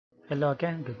Hello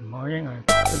again, good morning or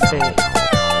good day.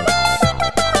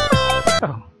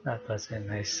 Oh, that was a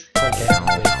nice again.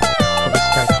 We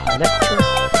start the lecture.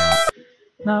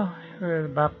 Now we're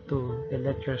back to the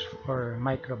lectures for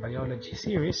microbiology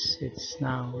series.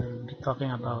 We'll be talking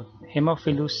about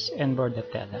Haemophillus and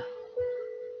Bordatella.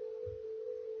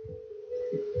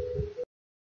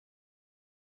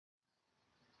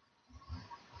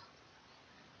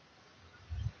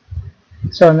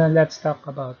 So now let's talk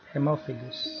about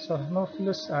Haemophillus. So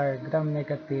Haemophillus are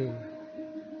gram-negative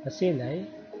bacilli,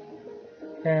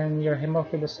 and your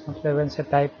Haemophilus influenza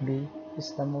type B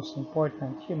is the most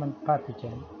important human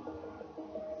pathogen.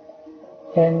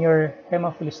 And your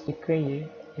Haemophilus ducreyi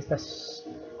is the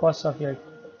cause of your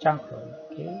chancroid.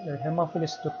 Okay? Your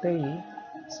Haemophilus ducreyi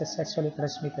is a sexually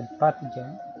transmitted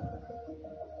pathogen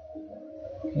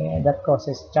that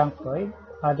causes chancroid.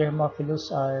 Other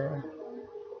Haemophilus are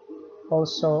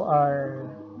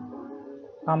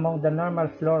among the normal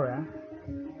flora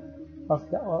of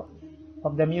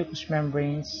the mucous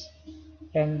membranes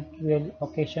and will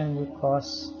occasionally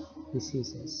cause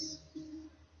diseases.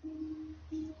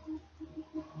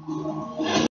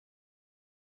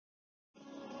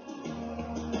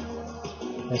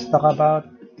 Let's talk about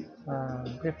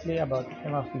briefly about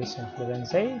Haemophilus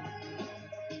influenzae.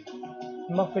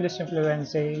 Haemophilus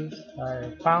influenzae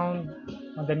are found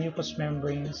on the mucous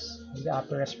membranes of the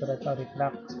upper respiratory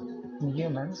tract in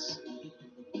humans.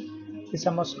 It is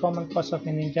the most common cause of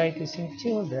meningitis in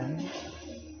children,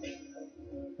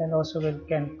 and also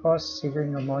can cause severe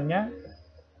pneumonia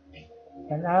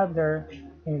and other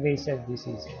invasive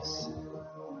diseases.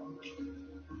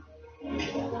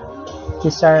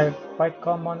 These are quite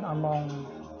common among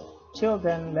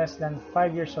children less than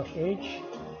 5 years of age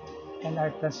and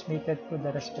are transmitted through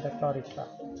the respiratory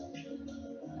tract.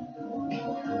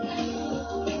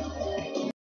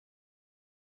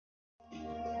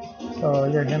 So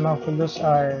your Haemophilus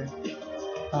are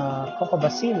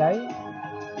Coccobacilli,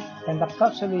 and the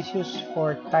capsule is used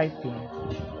for typing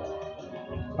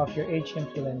of your H.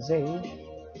 influenzae.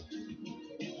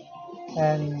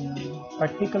 And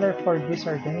particular for this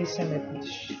organism,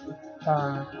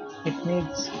 it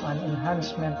needs an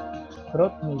enhancement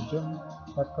growth medium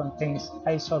that contains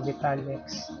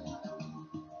isovitalix.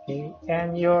 Okay,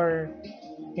 and your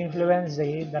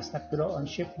influenzae does not grow on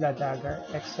sheep blood agar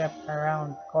except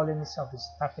around colonies of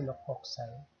staphylococci,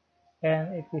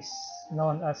 and it is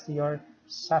known as your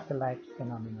satellite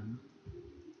phenomenon.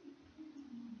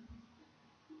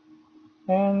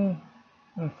 And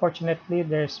unfortunately,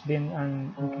 there's been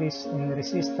an increase in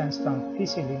resistance to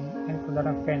ampicillin and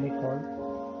chloramphenicol,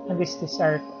 and these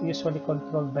are usually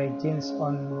controlled by genes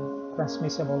on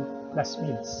transmissible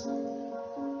plasmids.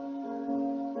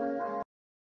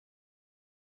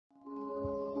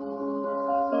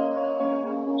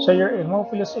 So your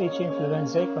Haemophilus H.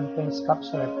 influenzae contains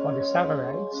capsular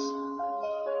polysaccharides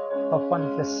of one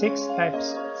of the 6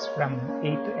 types from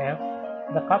A to F.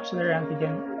 The capsular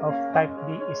antigen of type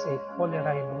B is a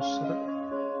polyribose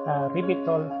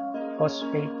ribitol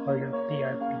phosphate, or your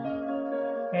PRP,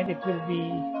 and it will be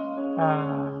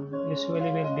usually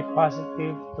will be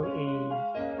positive to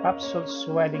a capsule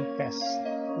swelling test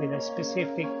with a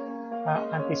specific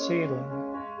antiserum.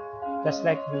 Just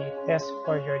like the test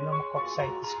for your pneumococci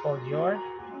is called your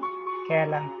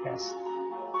Kellan test.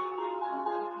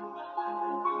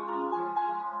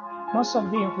 Most of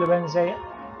the influenzae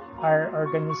are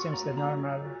organisms, the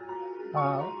normal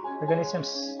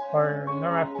organisms or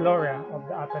normal flora of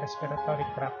the upper respiratory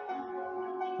tract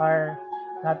are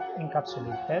not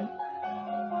encapsulated.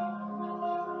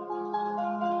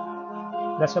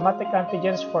 The somatic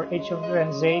antigens for H.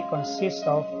 influenzae consist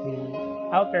of the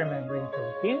outer membrane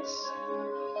proteins.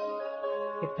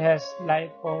 It has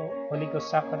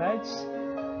lipo-oligosaccharides,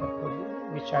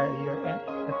 which are your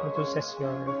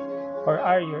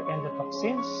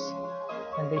endotoxins,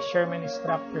 and they share many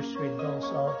structures with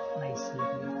those of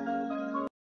Neisseria.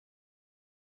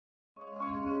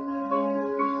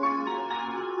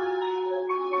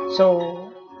 So,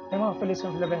 Haemophilus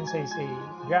influenzae is a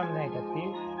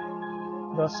gram-negative,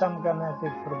 though some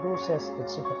gram-negative produces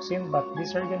exotoxin, but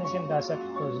this organism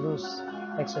doesn't produce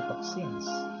exotoxins.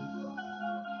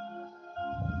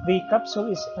 The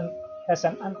capsule has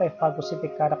an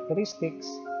antiphagocytic characteristics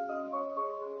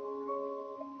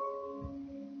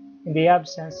in the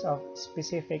absence of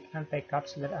specific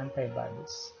anticapsular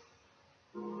antibodies.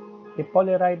 The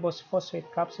polyribose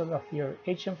phosphate capsule of your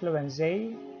H.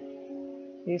 influenzae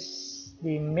is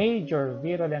the major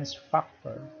virulence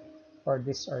factor for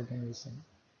this organism.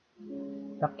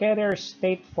 The carrier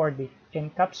state for the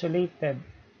encapsulated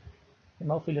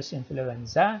Haemophilus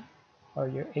influenza, or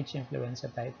your H. influenza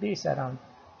type B, is around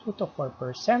 2 to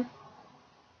 4%,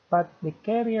 but the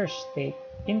carrier state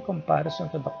in comparison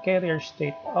to the carrier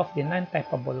state of the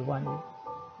non-typable one,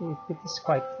 it is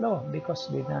quite low because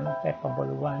the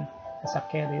non-typable one has a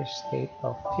carrier state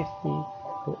of 50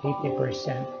 to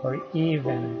 80% or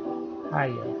even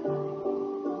higher.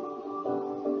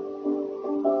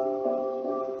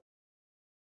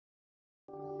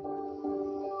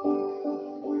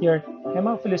 Your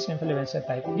Haemophilus influenza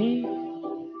type B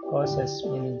causes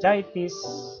meningitis,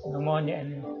 pneumonia,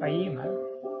 and empyema,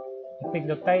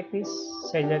 epiglottitis,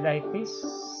 cellulitis,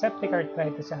 septic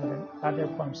arthritis, and other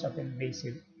forms of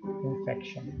invasive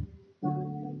infection.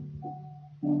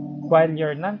 While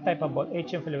your non-typable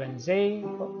H. influenzae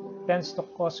tends to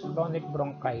cause chronic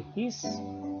bronchitis,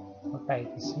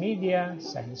 otitis media,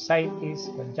 sinusitis,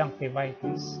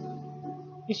 conjunctivitis,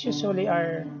 which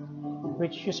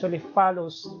usually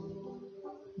follows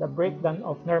the breakdown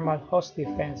of normal host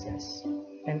defenses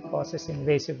and causes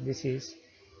invasive disease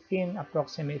in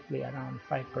approximately around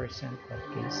 5% of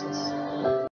cases.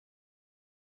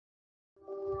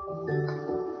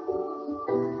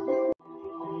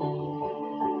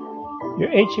 Your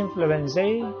H.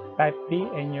 influenzae type B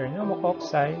and your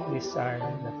pneumococci, these are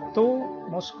the two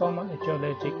most common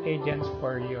etiologic agents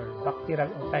for your bacterial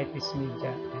otitis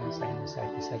media and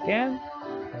sinusitis. Again,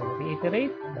 I will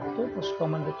reiterate, the two most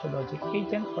common etiologic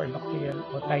agents for bacterial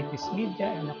otitis media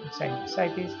and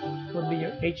sinusitis would be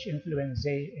your H.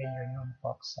 influenzae and your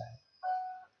pneumococci.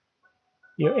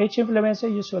 Your H. influenza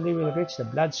usually will reach the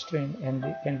bloodstream and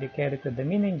can be carried to the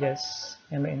meninges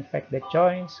and may infect the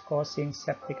joints, causing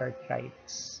septic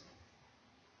arthritis.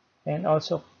 And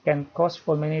also can cause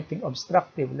fulminating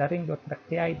obstructive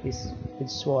laryngotracheitis with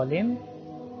swollen,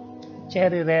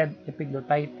 cherry red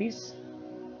epiglottitis,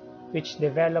 which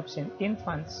develops in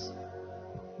infants,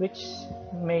 which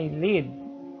may lead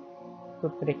to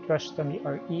tracheostomy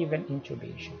or even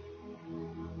intubation.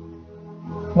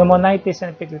 Pneumonitis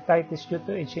and epiglottitis due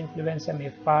to H. influenza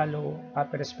may follow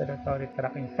upper respiratory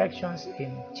tract infections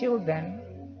in children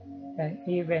and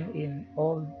even in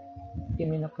old,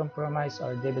 immunocompromised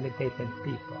or debilitated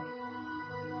people.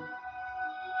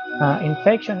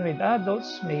 Infection with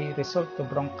adults may result to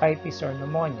bronchitis or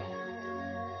pneumonia.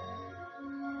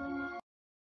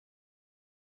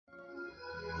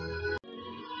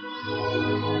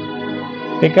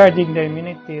 Regarding the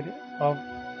immunity of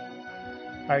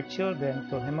our children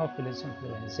to Haemophilus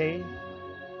influenzae,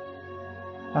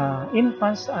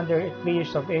 infants under 3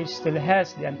 years of age still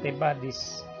has the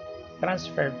antibodies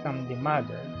transferred from the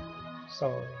mother.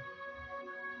 So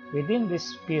within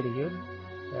this period,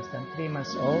 less than 3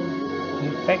 months old,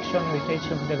 infection with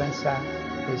H. influenza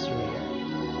is rare.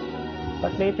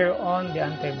 But later on, the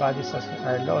antibodies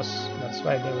are lost. That's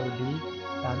why there will be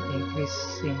an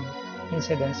increasing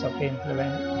incidence of H.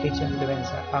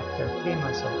 influenza after 3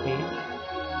 months of age.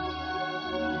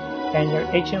 And your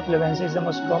H. influenza is the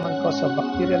most common cause of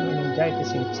bacterial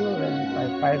meningitis in children by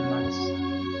 5 months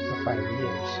to 5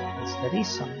 years. That's the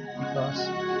reason, because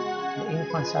the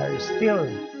infants are still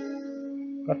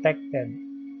protected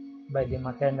by the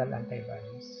maternal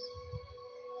antibodies.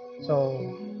 So,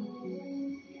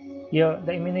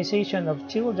 the immunization of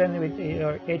children with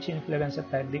your H. influenza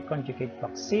type B conjugate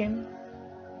vaccine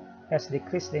has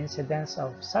decreased the incidence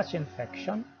of such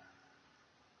infection,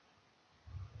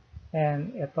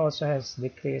 and it also has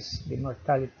decreased the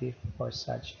mortality for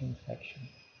such infection.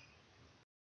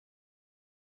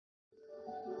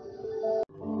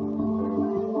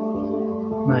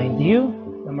 Mind you,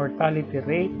 the mortality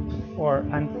rate for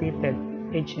untreated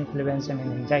H. influenza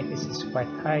meningitis is quite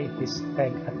high. It is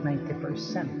pegged at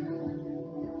 90%.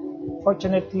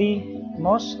 Fortunately,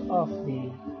 most of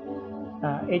the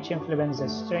H. influenza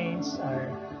strains are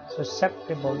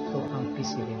susceptible to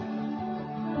ampicillin.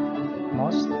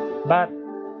 Most, but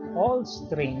all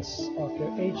strains of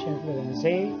your H.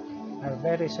 influenzae are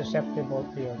very susceptible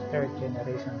to your third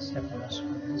generation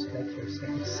cephalosporins like your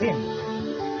cefixime.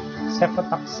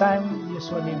 Cefotaxime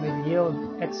usually will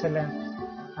yield excellent,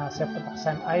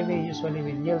 cefotaxime IV usually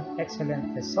will yield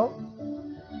excellent result.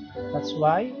 That's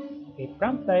why a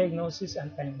prompt diagnosis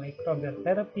antimicrobial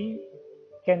therapy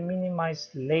can minimize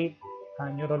late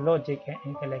neurologic and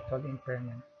intellectual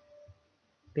impairment,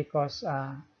 because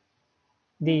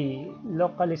the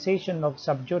localization of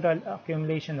subdural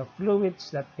accumulation of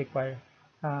fluids that require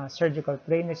surgical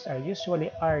drainage are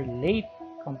usually late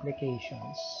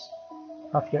complications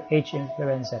of your H.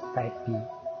 influenza type B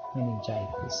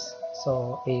meningitis.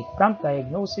 So a prompt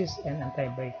diagnosis and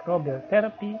antimicrobial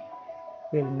therapy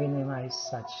will minimize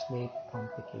such late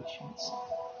complications.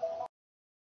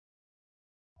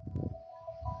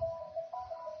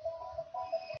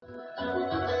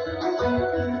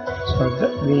 So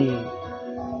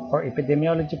For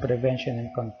epidemiology, prevention, and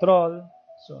control,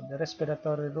 so the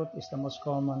respiratory route is the most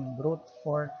common route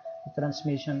for the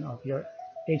transmission of your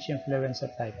H. influenza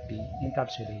type B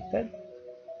encapsulated.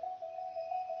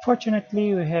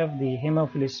 Fortunately, we have the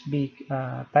Haemophilus B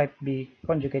type B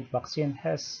conjugate vaccine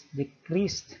has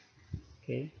decreased,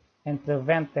 okay, and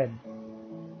prevented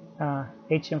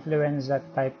H. influenza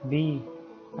type B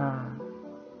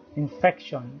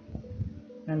infection.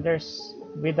 And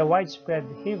with the widespread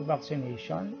HIV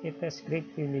vaccination, it has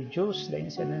greatly reduced the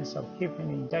incidence of HIV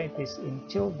meningitis in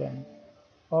children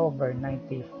over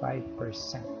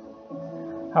 95%.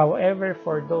 However,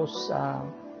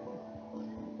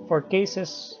 for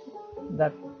cases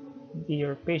that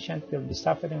your patient will be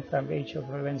suffering from H.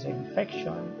 influenza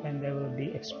infection and there will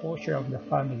be exposure of the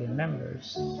family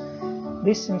members,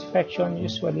 this infection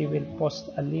usually will pose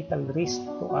a little risk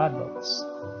to adults,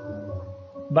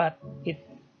 but it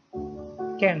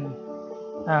can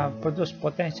produce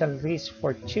potential risk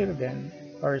for children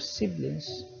or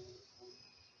siblings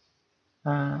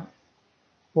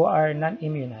who are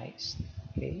non-immunized.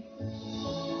 Okay,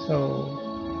 so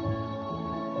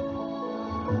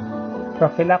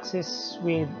prophylaxis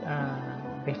with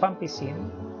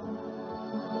rifampicin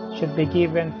should be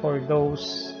given for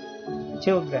those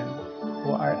children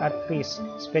who are at risk,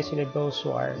 especially those who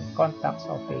are contacts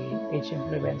of a H.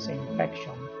 influenza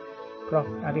infection.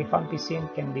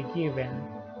 Rifampicin can be given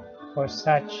for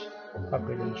such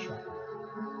population.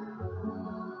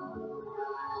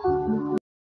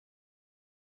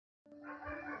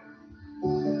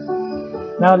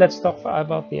 Now let's talk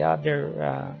about the other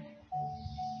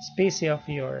species of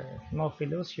your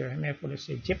Haemophilus, your Haemophilus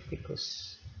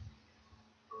aegypticus.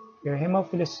 Your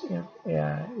Haemophilus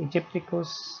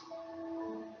aegypticus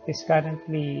is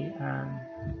currently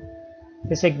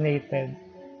designated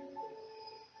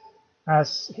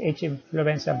as H.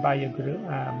 influenza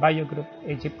biogroup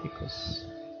aegypticus.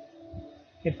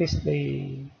 It is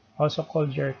also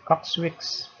called your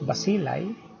Coxswax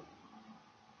bacilli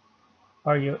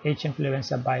or your H.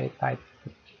 influenza biotype.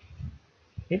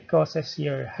 It causes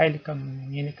your highly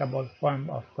communicable form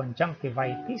of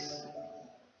conjunctivitis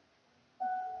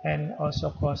and also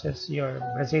causes your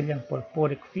Brazilian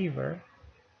purpuric fever,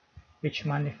 which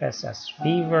manifests as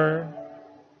fever,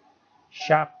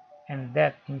 shock, and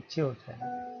death in children.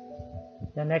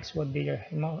 The next would be your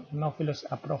Haemophilus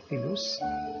aprophilus.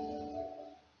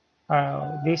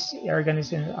 These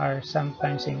organisms are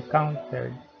sometimes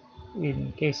encountered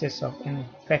in cases of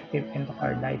infective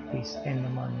endocarditis and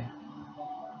pneumonia.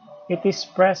 It is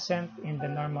present in the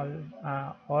normal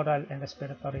oral and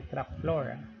respiratory tract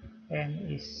flora and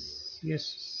is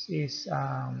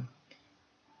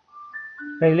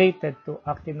related to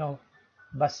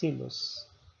Actinobacillus,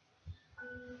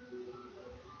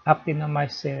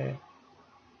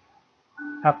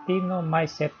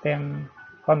 Actinomycetem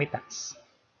comitans.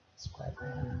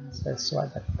 That's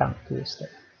what the tongue twister.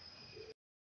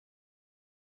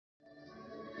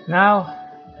 Now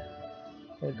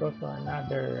we'll go to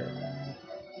another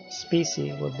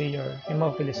species, would be your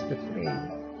Haemophilus ducreyi.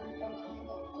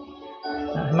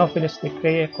 Haemophilus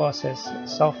ducreyi causes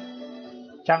soft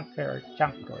chancre or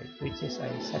chancroid, which is a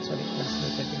sexually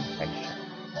transmitted infection.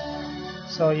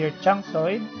 So your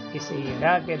chancroid is a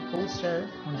ragged ulcer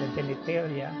on the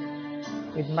genitalia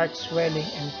with marked swelling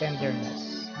and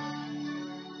tenderness.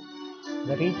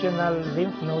 The regional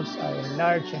lymph nodes are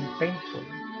enlarged and painful.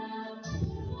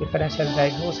 Differential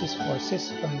diagnosis for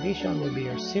this condition will be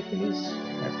your syphilis,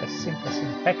 herpes simplex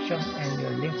infection, and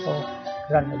your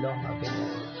lymphogranuloma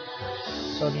biliary.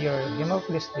 So your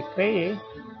Haemophilus ducreyi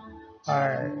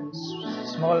are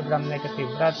small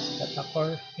gram-negative rats that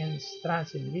occur in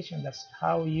strands in lesion. That's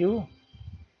how you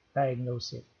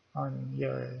diagnose it on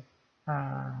your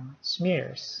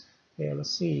smears. You'll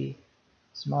see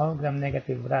small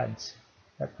gram-negative rods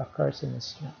that occurs in the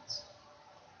strands.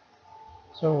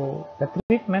 So the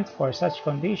treatment for such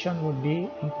condition would be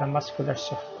intramuscular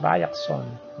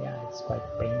ceftriaxone. Yeah, it's quite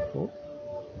painful.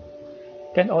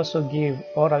 You can also give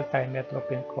oral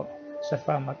trimethoprim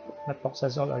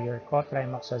sulfamethoxazole or your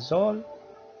cotrimoxazole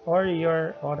or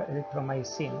your oral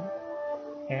erythromycin,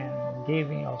 and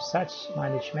giving of such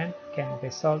management can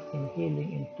result in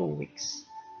healing in 2 weeks.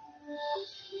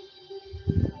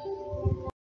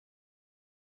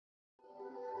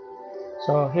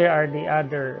 So here are the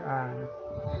other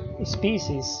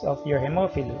species of your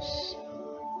Haemophilus.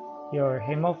 Your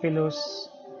Haemophilus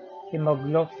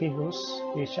haemoglobulus,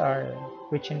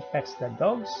 which infects the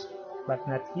dogs but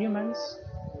not humans.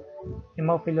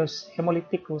 Haemophilus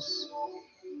hemolyticus,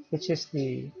 which is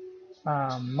the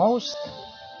most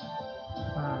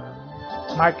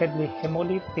markedly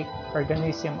hemolytic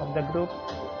organism of the group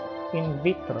in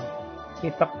vitro.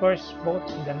 It occurs both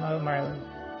in the normal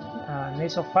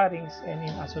nasopharynx and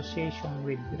in association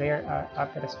with rare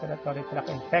upper respiratory tract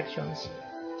infections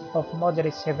of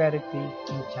moderate severity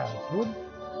in childhood.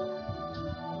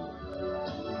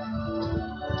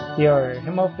 Your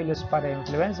Haemophilus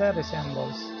parainfluenza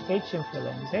resembles H.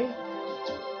 influenzae,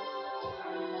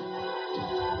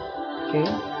 okay,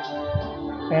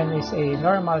 and is a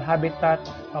normal habitat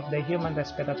of the human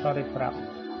respiratory tract.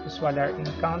 Usually are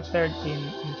encountered in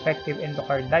infective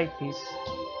endocarditis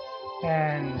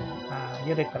and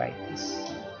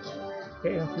urethritis.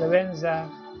 The influenza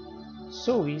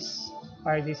suis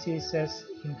are diseases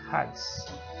in hogs,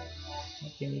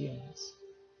 not in humans.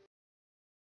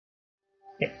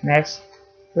 Okay, next,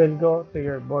 we'll go to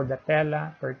your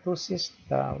Bordatella pertussis,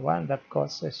 the one that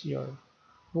causes your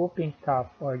whooping cough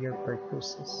or your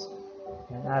pertussis.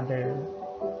 Another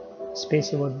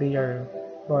species would be your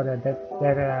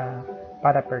Bordatella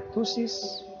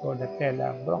parapertussis,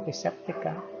 Bordatella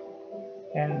bronchoseptica,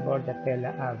 and Bordatella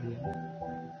avium.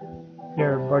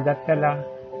 Your Bordatella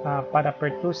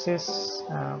parapertussis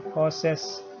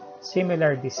causes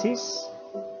similar disease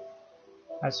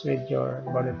as with your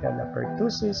Bordatella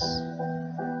pertussis.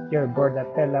 Your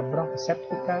Bordatella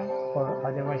bronchoseptica, or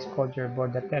otherwise called your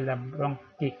Bordatella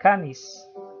bronchicanis,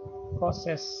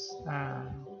 causes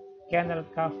kennel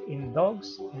cough in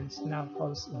dogs and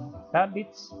snuffles in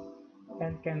rabbits,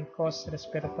 and can cause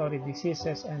respiratory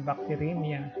diseases and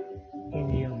bacteremia in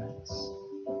humans.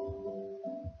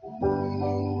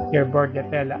 Your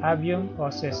Bordatella avium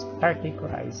causes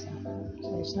tarchicoryza.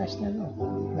 So it's nice to know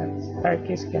that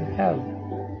turkeys can have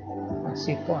a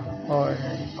siphon or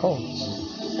colds.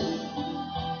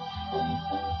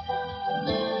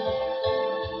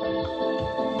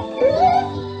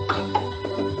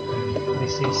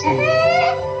 This is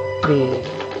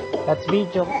that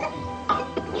video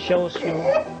shows you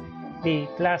the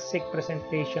classic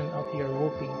presentation of your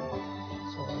whooping.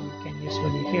 So you can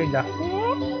usually hear the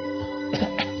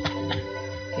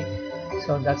okay.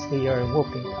 So that's your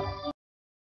whooping cough.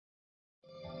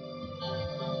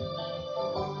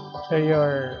 So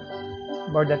your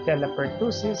Bordatella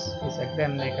pertussis is a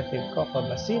gram-negative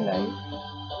coccobacilli,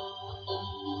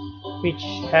 which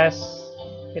has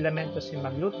filamentous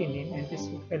hemagglutinin, and this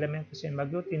filamentous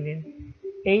hemagglutinin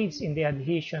aids in the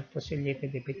adhesion to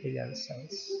ciliated epithelial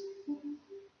cells.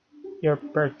 Your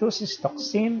pertussis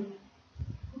toxin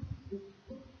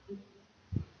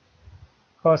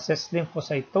causes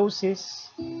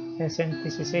lymphocytosis and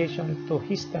sensitization to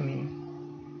histamine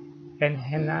and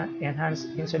enhance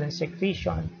insulin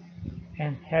secretion,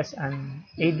 and has an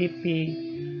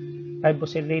ADP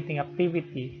ribosylating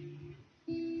activity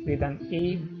with an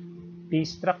A-B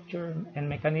structure and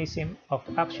mechanism of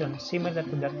action similar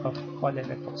to that of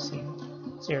cholera toxin.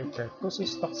 So your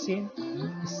pertussis toxin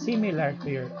is similar to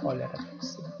your cholera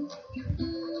toxin.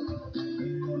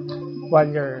 While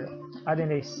your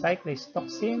adenylate cyclase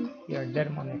toxin, your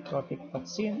dermonecrotic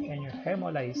toxin, and your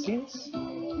hemolysins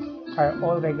are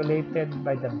all regulated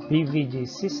by the BVG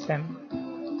system,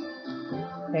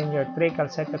 and your tracheal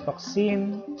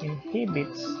cytotoxin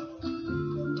inhibits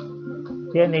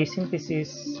DNA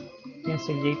synthesis in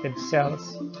ciliated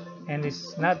cells and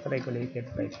is not regulated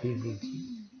by BVG.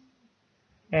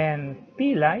 And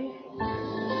pili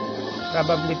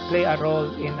probably play a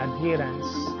role in adherence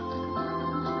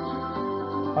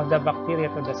of the bacteria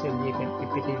to the ciliated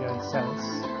epithelial cells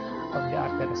of the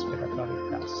upper respiratory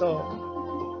tract. So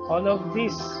all of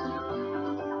these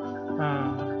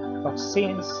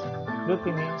toxins,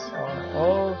 glutinins,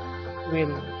 all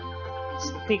will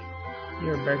stick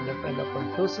your Bordatella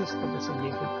pertussis to the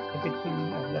ciliated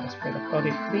epithelium of the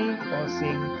respiratory tree,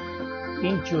 causing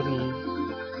injury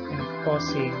and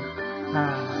causing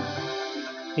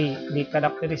the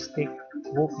characteristic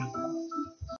whooping.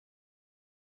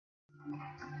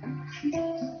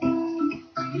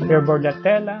 Your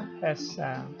Bordatella has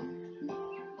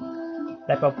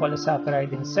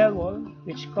lipopolysaccharide in cell wall,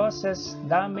 which causes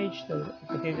damage to the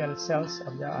epithelial cells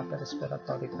of the upper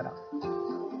respiratory tract.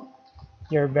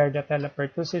 Your Bordatella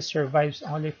pertussis survives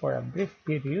only for a brief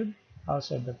period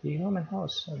outside of the human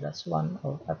host. So that's one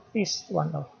of, at least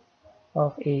one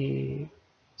of a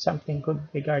something good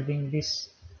regarding this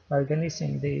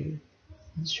organism. They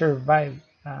survive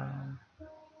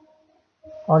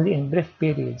only in brief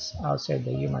periods outside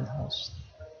the human host.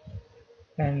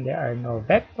 And there are no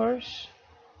vectors.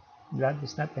 Blood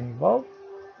is not involved.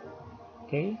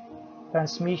 Okay.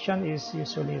 Transmission is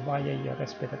usually via your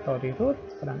respiratory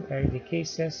route from early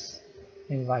cases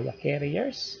and via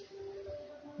carriers.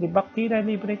 The bacteria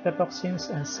liberate the toxins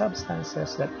and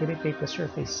substances that irritate the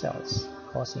surface cells,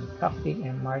 causing coughing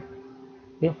and marked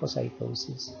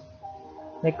lymphocytosis.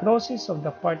 Necrosis of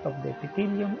the part of the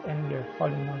epithelium and your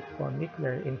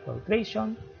pulmonofolicular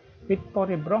infiltration with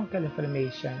poribronchial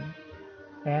inflammation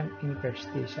and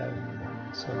interstitial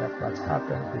pneumonia. So that's what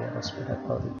happened to your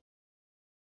respiratory.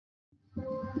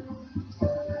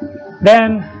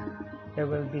 Then there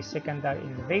will be secondary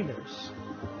invaders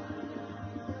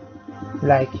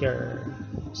like your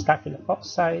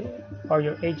staphylococci or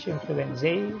your H.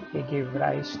 influenzae. They give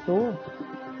rise to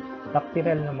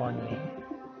bacterial pneumonia.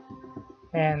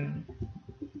 And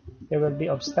there will be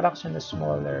obstruction of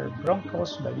smaller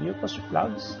bronchos by mucus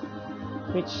plugs,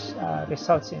 which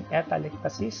results in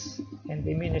atelectasis and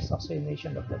diminished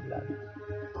oxygenation of the blood.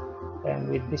 And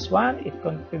with this one, it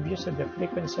contributes to the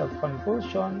frequency of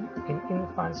convulsion in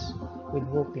infants with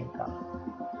whooping cough.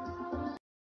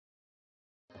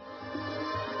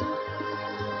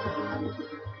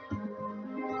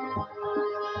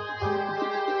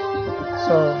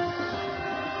 So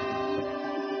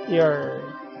your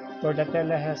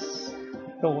Bordatella has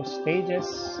two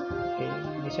stages. Okay.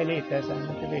 Initially, it has an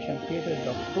incubation period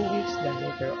of 2 weeks. Then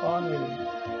later on, will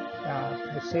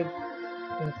proceed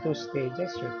in 2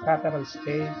 stages: your catarrhal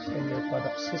stage and your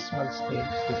paroxysmal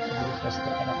stage, which produces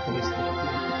the characteristic.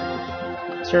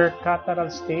 So your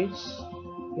catarrhal stage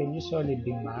can usually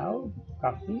be mild,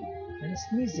 coughy, and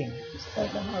sneezing. It's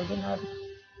like an ordinary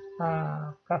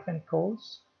cough and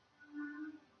colds.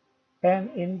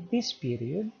 And in this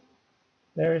period,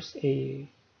 there's a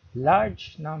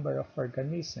large number of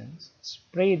organisms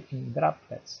sprayed in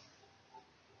droplets.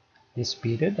 This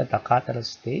period, at the catarrhal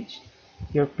stage,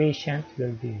 your patient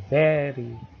will be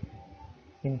very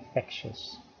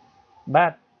infectious,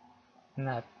 but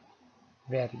not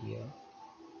very ill.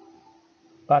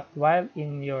 But while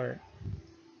in your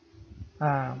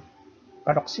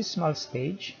paroxysmal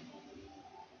stage,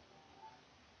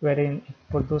 wherein it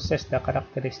produces the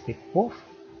characteristic woof,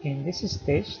 in this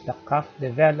stage, the cough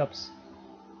develops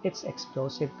its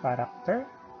explosive character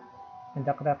and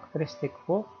the characteristic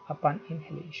woof upon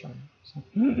inhalation. So,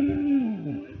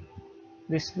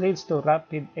 this leads to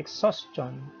rapid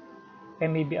exhaustion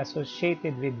and may be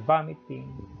associated with vomiting,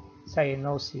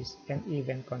 cyanosis, and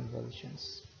even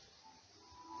convulsions.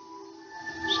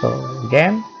 So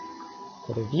again,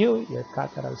 to review, your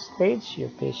catarrhal stage, your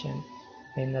patient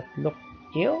may not look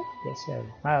ill. They have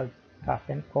mild cough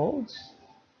and colds,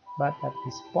 but at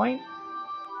this point,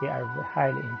 they are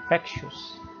highly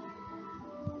infectious.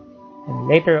 And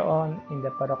later on in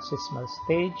the paroxysmal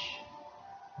stage,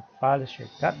 that follows your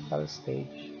catarrhal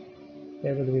stage,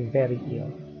 they will be very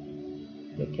ill.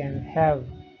 They can have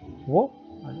whoop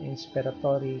and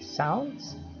inspiratory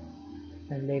sounds,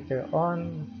 and later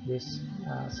on, this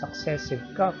successive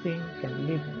coughing can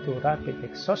lead to rapid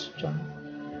exhaustion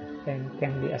and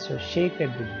can be associated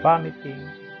with vomiting,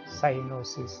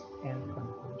 cyanosis, and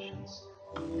convulsions.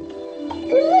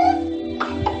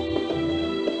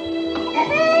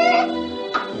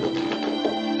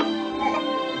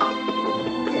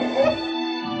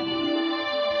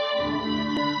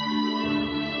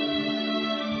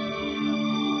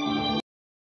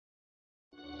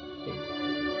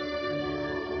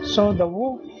 So the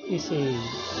whoop is a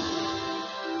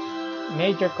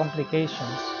major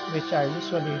complications which are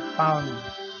usually found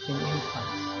in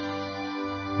infants.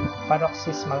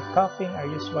 Paroxysmal coughing are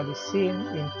usually seen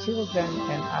in children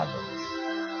and adults.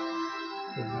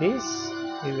 With this,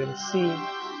 we will see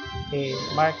a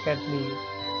markedly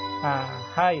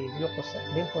high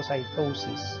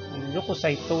lymphocytosis,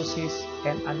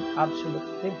 and an absolute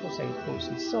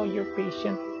lymphocytosis. So your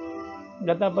patient,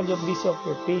 the WBC of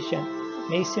your patient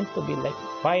may seem to be like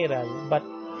viral, but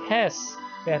has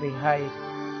very high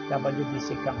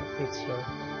WBC count.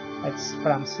 It's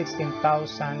from 16,000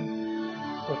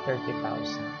 to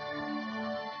 30,000.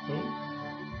 Okay.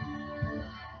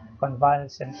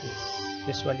 Convalescent is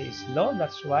usually low.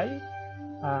 That's why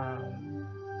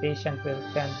patient will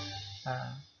tend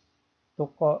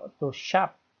to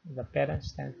shop. The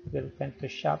parents will tend to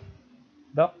shop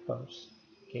doctors.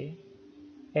 Okay.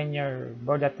 And your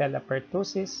Bordatella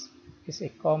pertussis is a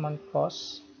common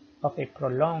cause of a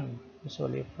prolonged,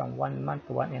 usually from 1 month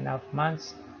to 1.5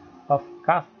 months, of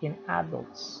cough in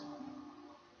adults.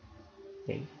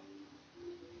 Okay.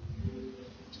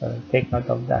 So take note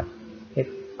of that. It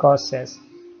causes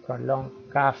prolonged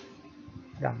cough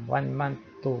from 1 month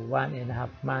to 1.5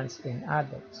 months in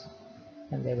adults.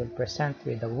 And they will present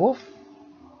with a woof,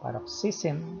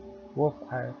 paroxysm. Woof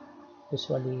are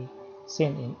usually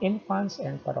seen in infants,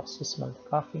 and paroxysmal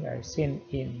coughing are seen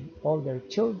in older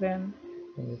children.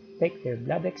 When you take their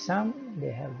blood exam,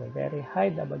 they have a very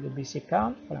high WBC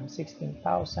count from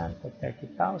 16,000 to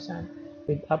 30,000,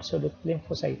 with absolute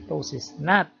lymphocytosis,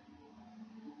 not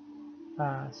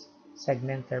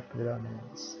segmental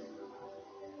predominance.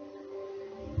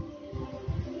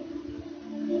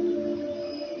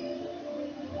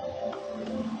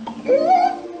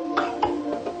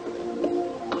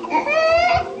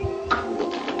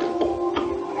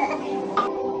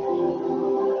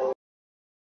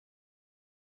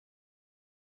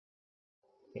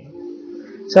 Okay.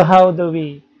 So how do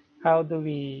we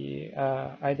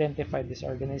identify this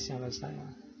organism?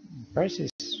 First is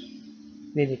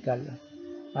clinical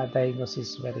diagnosis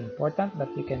is very important, but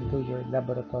you can do your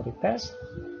laboratory test,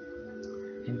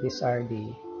 and these are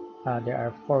there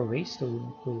are four ways to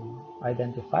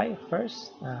identify.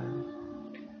 First,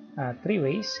 three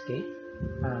ways. Okay,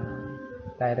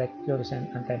 direct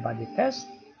fluorescent antibody test,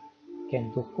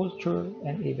 can do culture,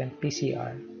 and even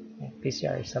PCR. And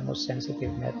PCR is the most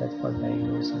sensitive method for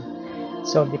diagnosing.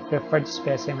 So the preferred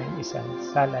specimen is a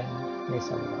saline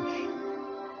nasal wash.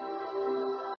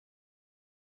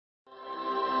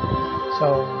 So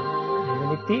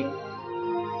immunity.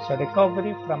 So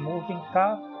recovery from whooping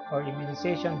cough or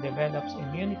immunization develops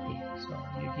immunity. So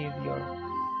you give your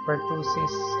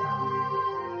pertussis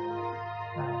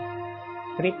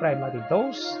three primary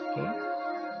dose. Okay.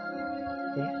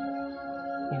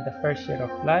 In the first year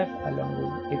of life, along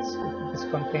with it is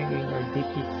contained in your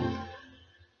DPP,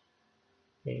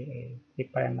 the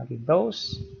primary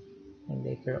dose, and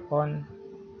later on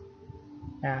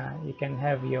you can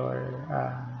have your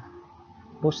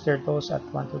booster dose at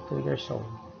 1 to 2 years old,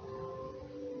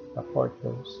 the fourth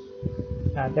dose.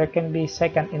 There can be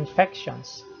second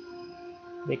infections.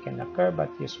 They can occur, but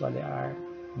usually are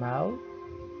mild,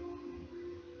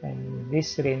 and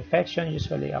this reinfection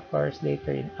usually occurs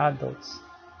later in adults.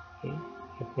 Okay?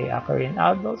 If they occur in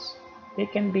adults, they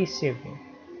can be severe.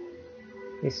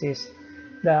 This is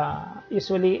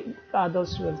usually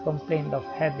adults will complain of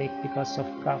headache because of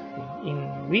coughing.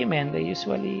 In women, they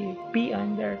usually pee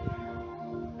on their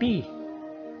pee.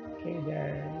 Okay,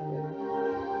 they're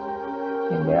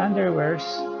in their underwears,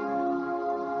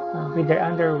 with their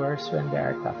underwears when they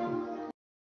are coughing.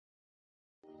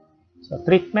 So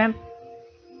treatment,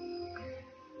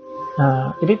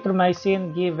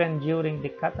 erythromycin given during the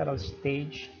catarrhal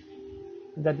stage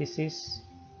of the disease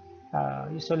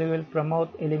usually will promote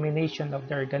elimination of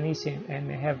the organism and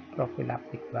may have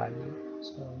prophylactic value.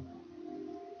 So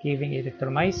giving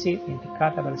erythromycin in the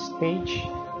catarrhal stage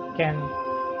can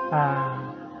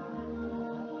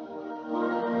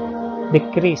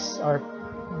decrease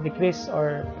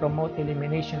or promote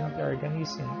elimination of the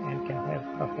organism and can have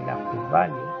prophylactic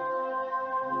value,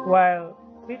 while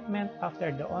treatment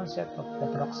after the onset of the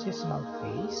paroxysmal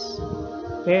phase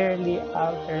rarely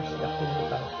alters the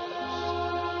clinical course.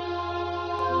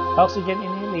 Oxygen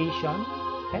inhalation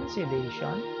and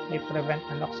sedation may prevent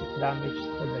anoxic damage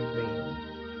to the brain,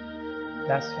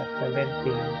 thus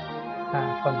preventing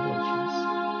convulsions.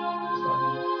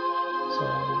 So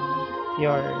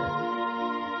your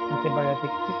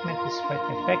antibiotic treatment is quite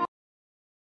effective.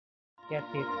 Get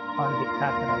it on the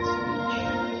catarrhal stage.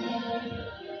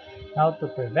 Now to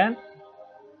prevent,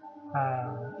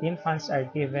 infants are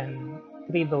given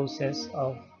 3 doses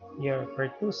of your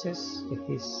pertussis. It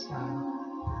is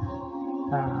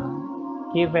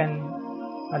given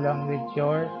along with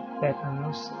your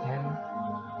tetanus and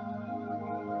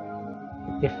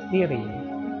diphtheria.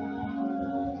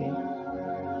 Okay.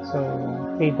 So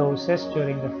 3 doses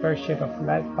during the first year of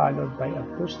life, followed by a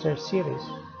booster series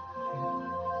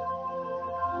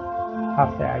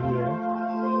after a year.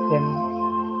 Then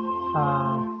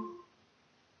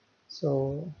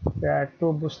so there are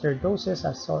 2 booster doses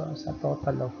as a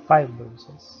total of 5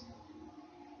 doses.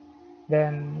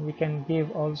 Then we can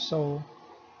give also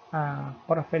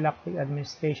prophylactic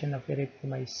administration of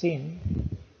erythromycin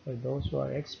for those who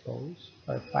are exposed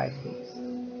for 5 days.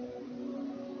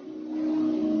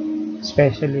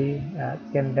 Especially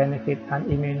can benefit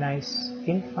unimmunized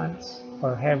infants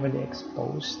or heavily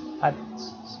exposed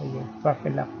adults. So your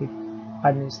prophylactic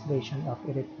administration of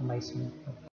erythromycin.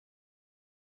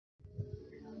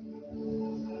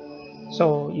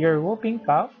 So your whooping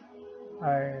cough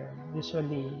are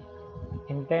usually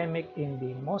endemic in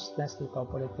the most densely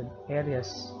populated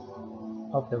areas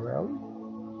of the world,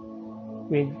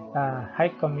 with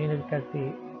high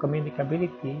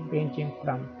communicability ranging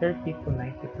from 30 to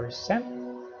 90%.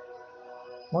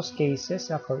 Most cases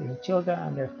occur in children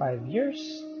under 5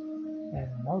 years, and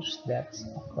most deaths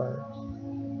occur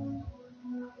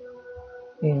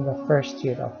in the first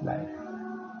year of life.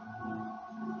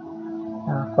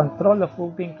 Control of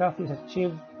whooping cough is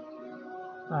achieved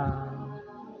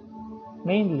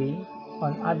mainly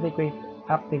on adequate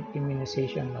active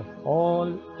immunization of all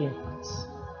infants.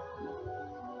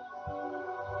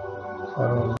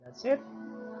 So that's it.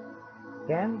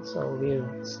 Again, so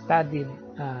we've studied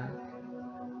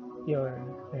your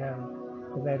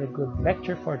a very good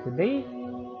lecture for today,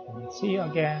 and see you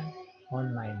again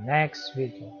on my next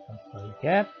video. Don't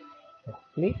forget to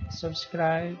click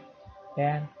subscribe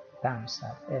and thumbs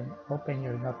up and open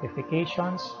your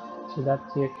notifications so that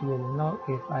you will know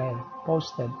if I have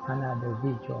posted another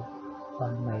video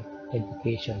on my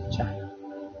education channel.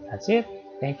 That's it.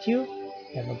 Thank you.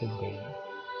 Have a good day.